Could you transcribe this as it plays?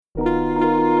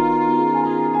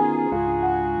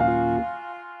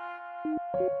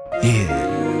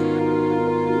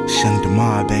young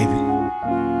DaMar, baby.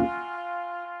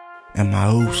 And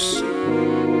my oos.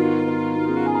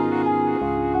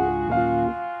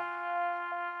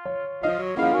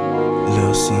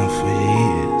 Little something for your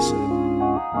ears.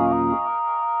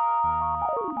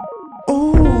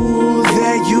 Ooh,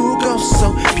 there you go,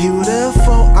 so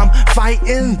beautiful. I'm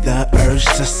fighting the urge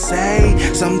to say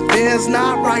something's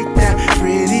not right, that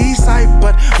pretty sight.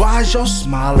 But why's your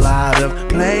smile out of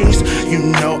place? You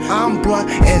know I'm blunt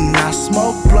and I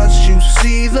smoke blunts. You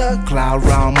see the cloud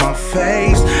round my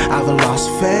face. I've lost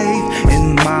faith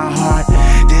in my heart.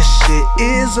 This shit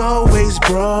is always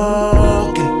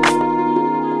broken.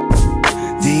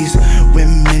 These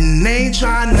women ain't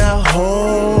tryna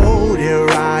hold it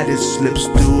right. It slips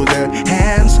through their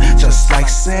hands just like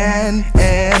sand.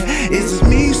 And it's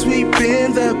me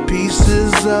sweeping the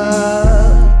pieces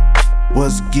up.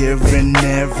 Was given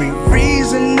every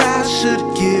reason I should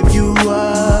give you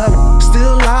up.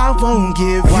 Still I won't give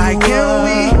you up. Why can't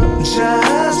we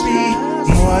just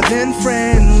be more than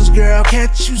friends? Girl,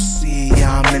 can't you see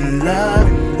I'm in love?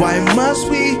 Why must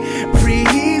we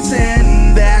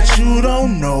pretend that you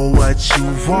don't know what you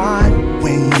want?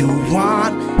 When you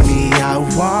want me, I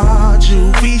want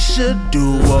you. We should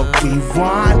do what we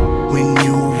want. When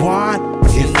you want,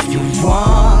 if you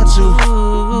want to.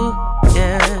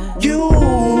 You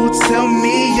tell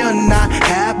me you're not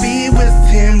happy with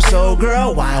him, so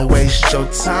girl, why waste your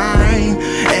time?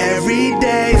 Every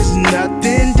day is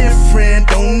nothing different.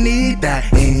 Don't need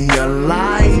that in your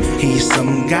life. He's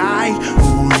some guy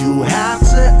who you have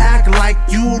to act like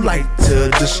you like to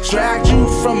distract you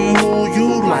from who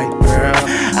you like, girl.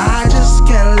 I just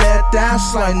can't let that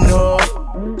slide, no.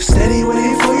 Steady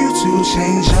waiting for you to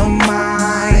change your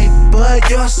mind, but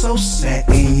you're so set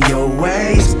in your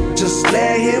ways. Just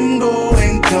let him go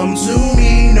and come to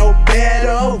me. No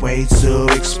better way to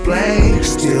explain.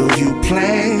 Still you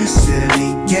playing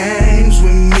silly games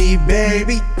with me,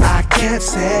 baby. I can't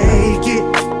take it.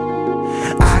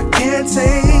 I can't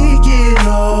take it,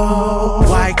 no.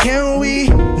 Why can't we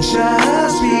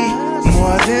just be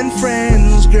more than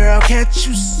friends? Girl, can't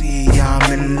you see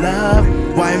I'm in love?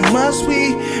 Why must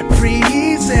we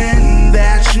pretend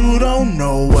that you don't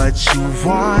know what you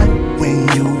want? When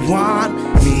you want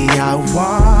me, I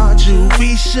want you.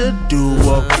 We should do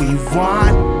what we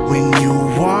want. When you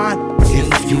want,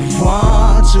 if you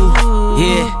want to.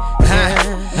 Yeah.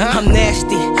 I'm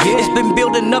nasty. It's been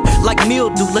building up like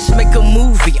mildew. Let's make a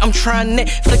movie. I'm trying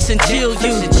Netflix and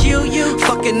chill you.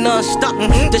 Fucking non-stop.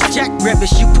 This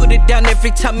jackrabbit, you put it down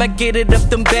every time I get it up.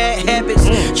 Them bad habits.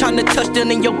 Trying to touch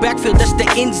down in your backfield, that's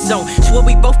the end zone. Swear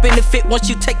we both benefit once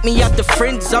you take me out the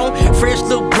friend zone. Fresh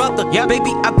little brother,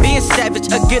 baby, I been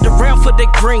savage. I get around for the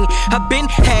green. I been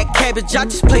had cabbage, I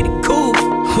just played it cool.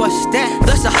 What's that?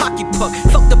 That's a hockey puck.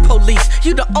 Fuck the police.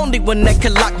 You the only one that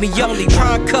can lock me up.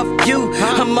 Try and cuff you.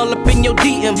 I'm all up in your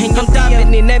DM. I'm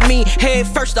diving in at me head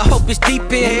first. I hope it's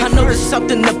deep in. I know there's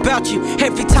something about you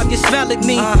every time you smile at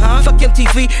me. Fuck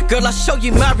MTV, girl, I'll show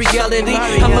you my reality.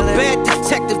 I'm a bad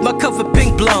detective, my cover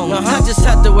pink blown. I just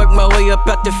had to work my way up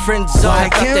out the friend zone. Why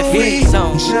can't we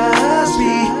just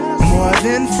be more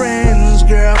than friends?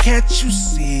 Girl, can't you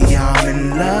see I'm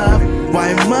in love?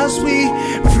 Why must we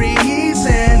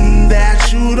pretend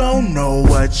that you don't know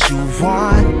what you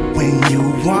want? When you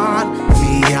want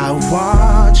me, I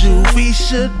want you. We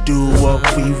should do what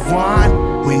we want.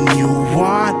 When you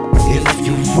want, if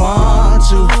you want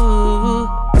to.